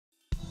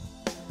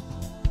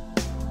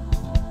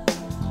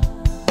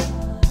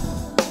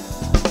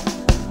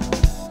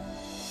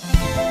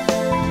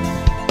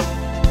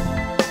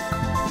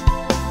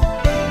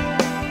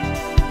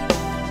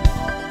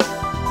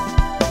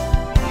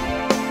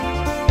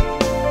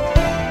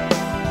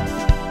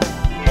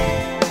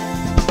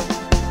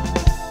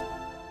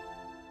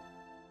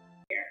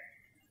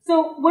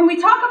when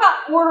we talk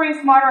about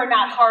ordering smarter and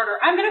not harder,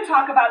 I'm going to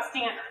talk about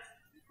standards.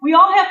 We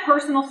all have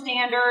personal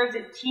standards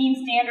and team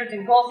standards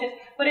and goal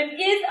standards, but it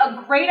is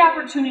a great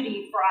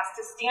opportunity for us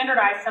to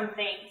standardize some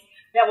things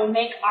that will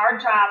make our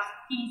jobs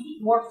easy,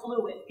 more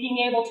fluid,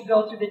 being able to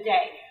go through the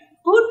day.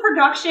 Food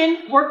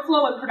production,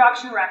 workflow, and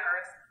production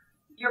records,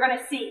 you're going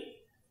to see.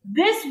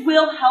 This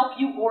will help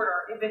you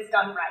order if it's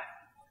done right.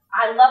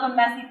 I love a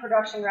messy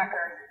production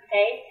record,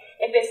 okay?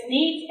 If it's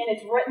neat and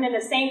it's written in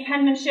the same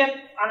penmanship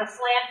on a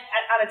slant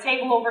on a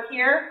table over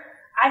here,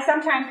 I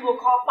sometimes will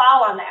call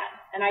foul on that.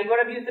 And I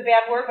would have used a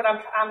bad word, but I'm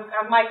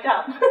mic'd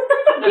up.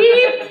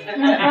 Beep.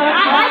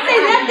 I say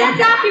that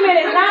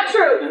document is not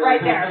true right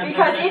there,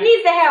 because it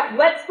needs to have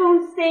wet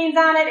spoon stains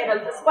on it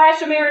and a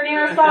splash of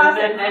marinara sauce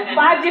and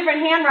 5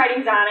 different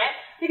handwritings on it.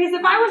 Because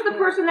if I was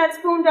the person that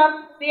spooned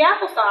up the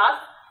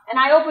applesauce and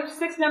I opened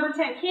 6 number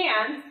 10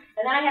 cans,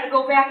 and then I had to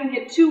go back and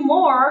get 2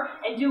 more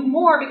and do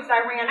more because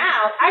I ran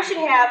out, I should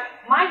have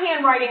my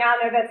handwriting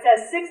on there that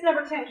says 6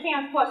 number 10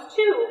 cans plus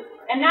 2,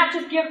 and not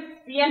just give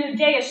the end of the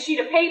day a sheet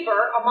of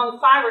paper among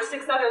 5 or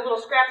 6 other little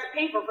scraps of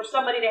paper for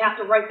somebody to have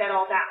to write that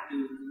all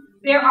down.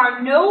 There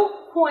are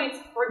no points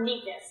for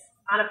neatness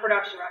on a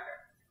production record,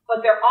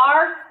 but there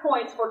are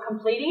points for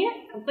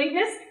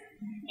completeness,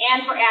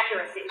 and for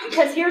accuracy.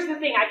 Because here's the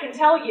thing, I can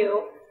tell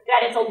you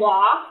that it's a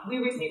law. We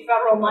receive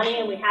federal money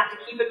and we have to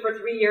keep it for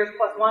 3 years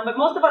plus 1, but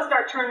most of us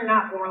start turning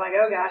off when we're like,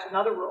 oh gosh,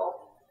 another rule.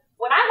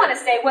 What I want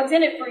to say, what's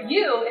in it for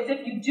you is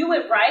if you do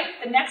it right,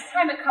 the next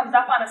time it comes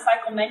up on a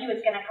cycle menu,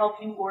 it's going to help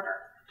you order.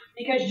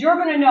 Because you're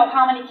going to know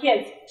how many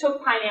kids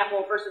took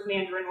pineapple versus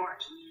mandarin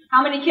orange.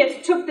 How many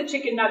kids took the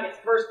chicken nuggets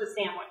versus the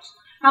sandwich.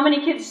 How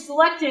many kids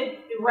selected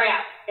the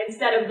wrap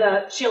instead of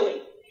the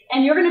chili.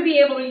 And you're going to be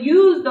able to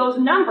use those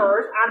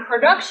numbers on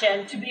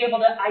production to be able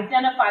to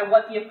identify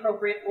what the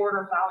appropriate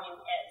order volume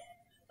is.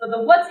 So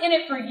the what's in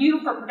it for you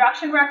for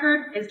production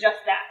record is just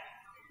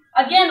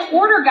that. Again,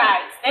 order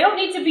guides, they don't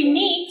need to be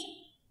neat.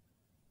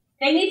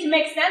 They need to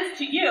make sense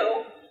to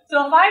you.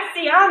 So if I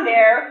see on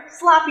there,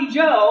 Sloppy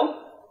Joe,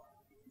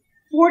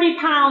 40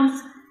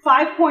 pounds,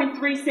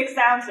 5.36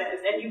 ounces,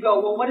 and you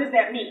go, well, what does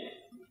that mean?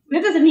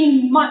 That doesn't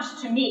mean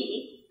much to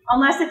me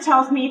unless it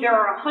tells me there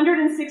are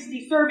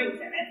 160 servings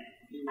in it.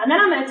 And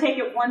then I'm going to take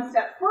it one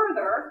step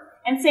further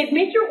and say,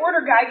 make your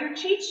order guide your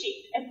cheat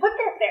sheet and put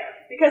that there.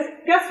 Because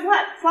guess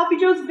what? Sloppy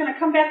Joe's is going to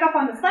come back up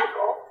on the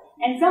cycle,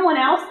 and someone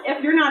else,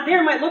 if you're not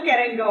there, might look at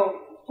it and go,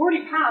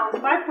 40 pounds,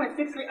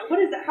 5.63, what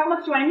is that? How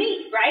much do I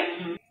need, right?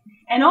 Mm-hmm.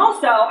 And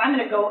also, I'm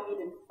going to go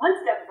even one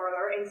step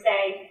further and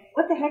say,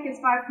 what the heck is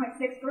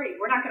 5.63?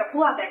 We're not going to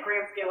pull out that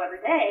gram scale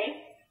every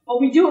day, but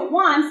we do it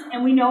once,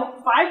 and we know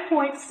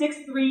 5.63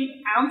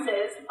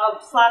 ounces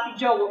of Sloppy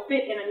Joe will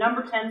fit in a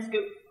number 10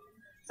 scoop.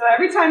 So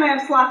every time I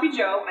have Sloppy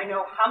Joe, I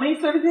know how many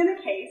servings in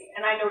the case,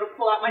 and I know to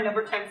pull out my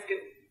number 10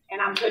 scoop,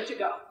 and I'm good to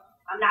go.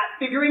 I'm not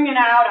figuring it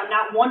out. I'm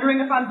not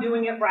wondering if I'm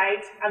doing it right.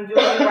 I'm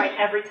doing it right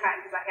every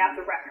time because I have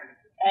the record,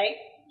 okay?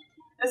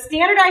 The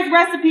standardized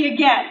recipe,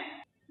 again,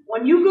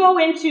 when you go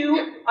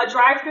into a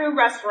drive-thru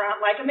restaurant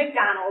like a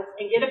McDonald's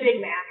and get a Big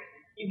Mac,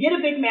 you get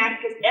a Big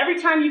Mac because every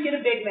time you get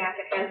a Big Mac,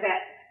 it has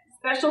that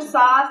special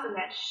sauce and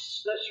that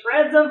the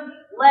shreds of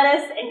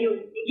lettuce, and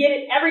you get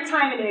it every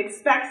time, and it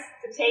expects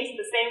to taste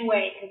the same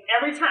way, because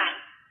every time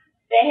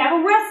they have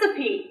a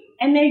recipe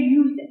and they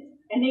use it,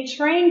 and they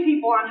train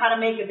people on how to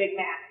make a Big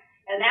Mac,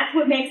 and that's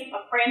what makes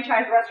a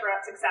franchise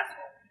restaurant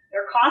successful.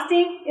 Their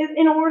costing is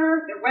in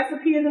order, their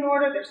recipe is in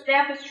order, their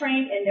staff is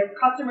trained, and their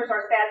customers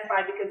are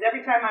satisfied, because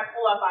every time I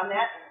pull up on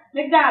that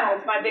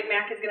McDonald's, my Big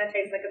Mac is going to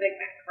taste like a Big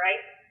Mac,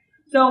 right?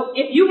 So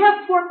if you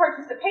have poor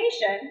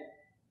participation,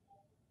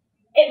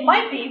 it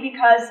might be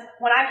because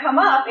when I come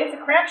up, it's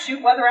a crapshoot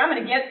whether I'm going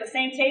to get the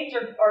same taste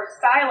or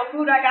style of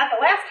food I got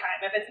the last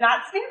time if it's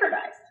not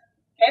standardized.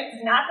 Okay?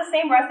 It's not the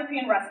same recipe,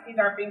 and recipes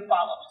aren't being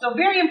followed. So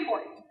very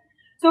important.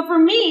 So for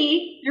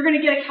me, you're going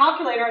to get a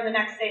calculator in the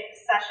next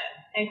session.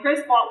 And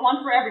Chris bought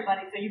one for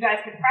everybody, so you guys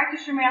can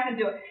practice your math and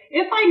do it.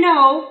 If I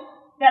know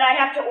that I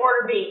have to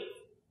order beans,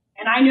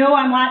 and I know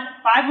I want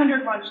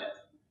 500 bunches,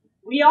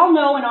 we all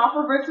know in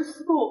offer versus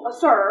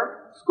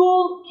serve,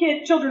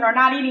 children are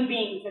not eating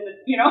beans, and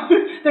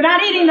they're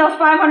not eating those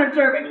 500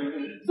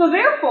 servings. So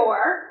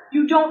therefore,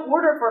 you don't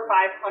order for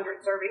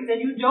 500 servings, and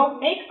you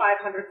don't make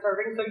 500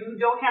 servings, so you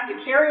don't have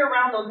to carry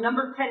around those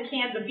number 10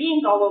 cans of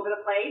beans all over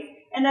the place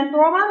and then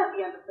throw them out at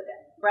the end of the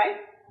day, right?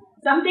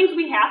 Some things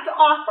we have to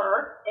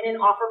offer in an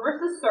offer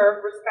versus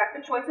serve, respect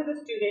the choice of the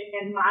student,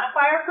 and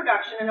modify our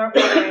production and our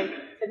ordering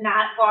to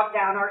not bog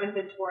down our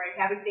inventory,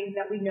 having things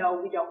that we know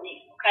we don't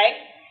need, okay?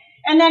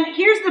 And then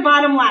here's the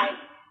bottom line.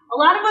 A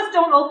lot of us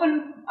don't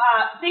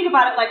think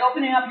about it like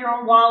opening up your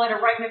own wallet or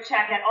writing a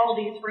check at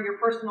Aldi's for your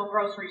personal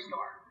grocery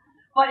store.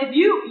 But if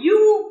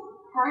you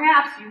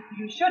perhaps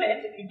you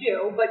shouldn't if you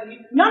do, but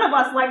none of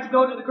us like to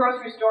go to the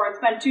grocery store and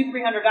spend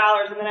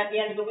 $200-300 and then at the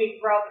end of the week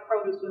throw out the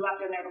produce we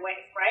left in there to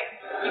waste,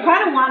 right? You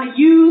kind of want to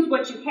use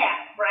what you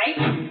have, right?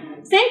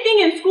 Same thing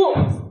in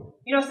schools.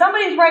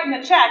 Somebody's writing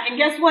a check, and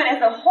guess what? As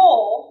a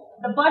whole,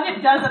 the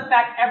budget does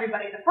affect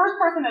everybody. The first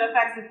person it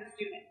affects is the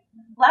student.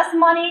 Less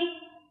money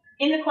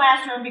in the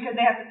classroom because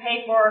they have to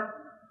pay for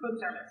food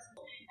service.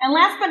 And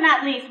last but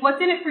not least,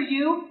 what's in it for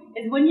you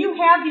is when you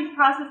have these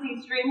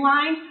processes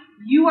streamlined,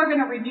 you are going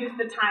to reduce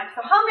the time.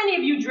 So how many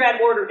of you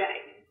dread order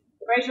day?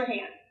 Raise your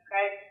hand,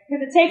 okay?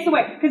 Because it takes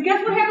away. Because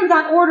guess what happens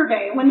on order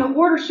day when the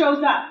order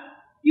shows up?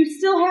 You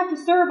still have to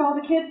serve all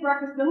the kids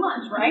breakfast and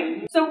lunch,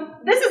 right? So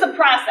this is a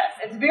process.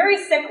 It's very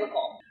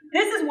cyclical.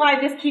 This is why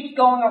this keeps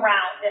going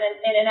around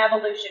in an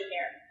evolution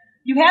here.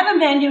 You have a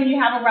menu and you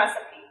have a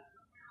recipe.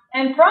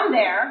 And from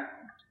there,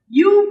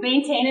 you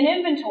maintain an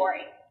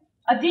inventory.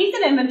 A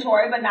decent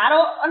inventory, but not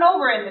an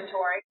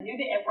over-inventory.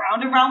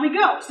 Round and round we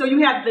go. So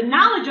you have the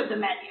knowledge of the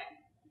menu.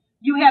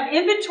 You have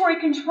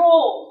inventory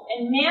controls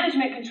and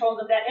management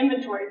controls of that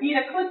inventory. Be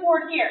it a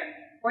clipboard here,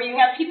 where you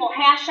have people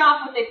hash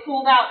off what they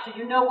pulled out so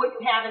you know what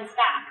you have in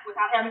stock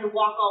without having to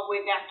walk all the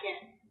way back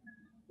in.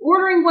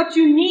 Ordering what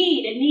you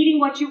need and needing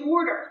what you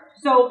order.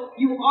 So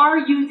you are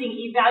using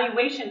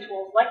evaluation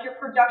tools like your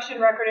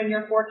production record and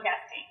your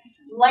forecasting,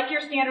 like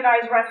your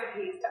standardized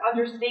recipes to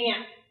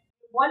understand.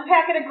 One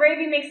packet of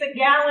gravy makes a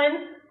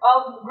gallon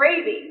of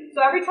gravy.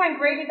 So every time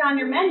gravy's on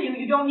your menu,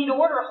 you don't need to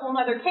order a whole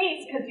other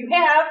case because you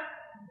have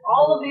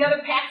all of the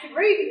other packs of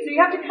gravy. So you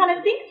have to kind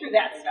of think through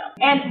that stuff.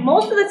 And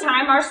most of the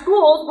time, our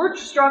schools, we're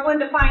struggling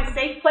to find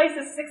safe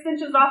places 6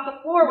 inches off the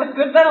floor with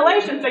good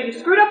ventilation. So you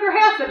screwed up your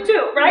HACCP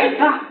too, right?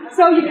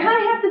 So you kind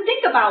of have to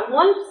think about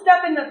one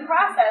step in the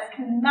process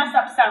can mess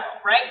up several,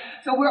 right?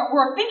 So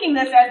we're thinking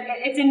this as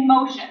it's in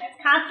motion. It's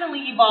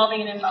constantly evolving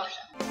and in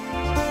motion.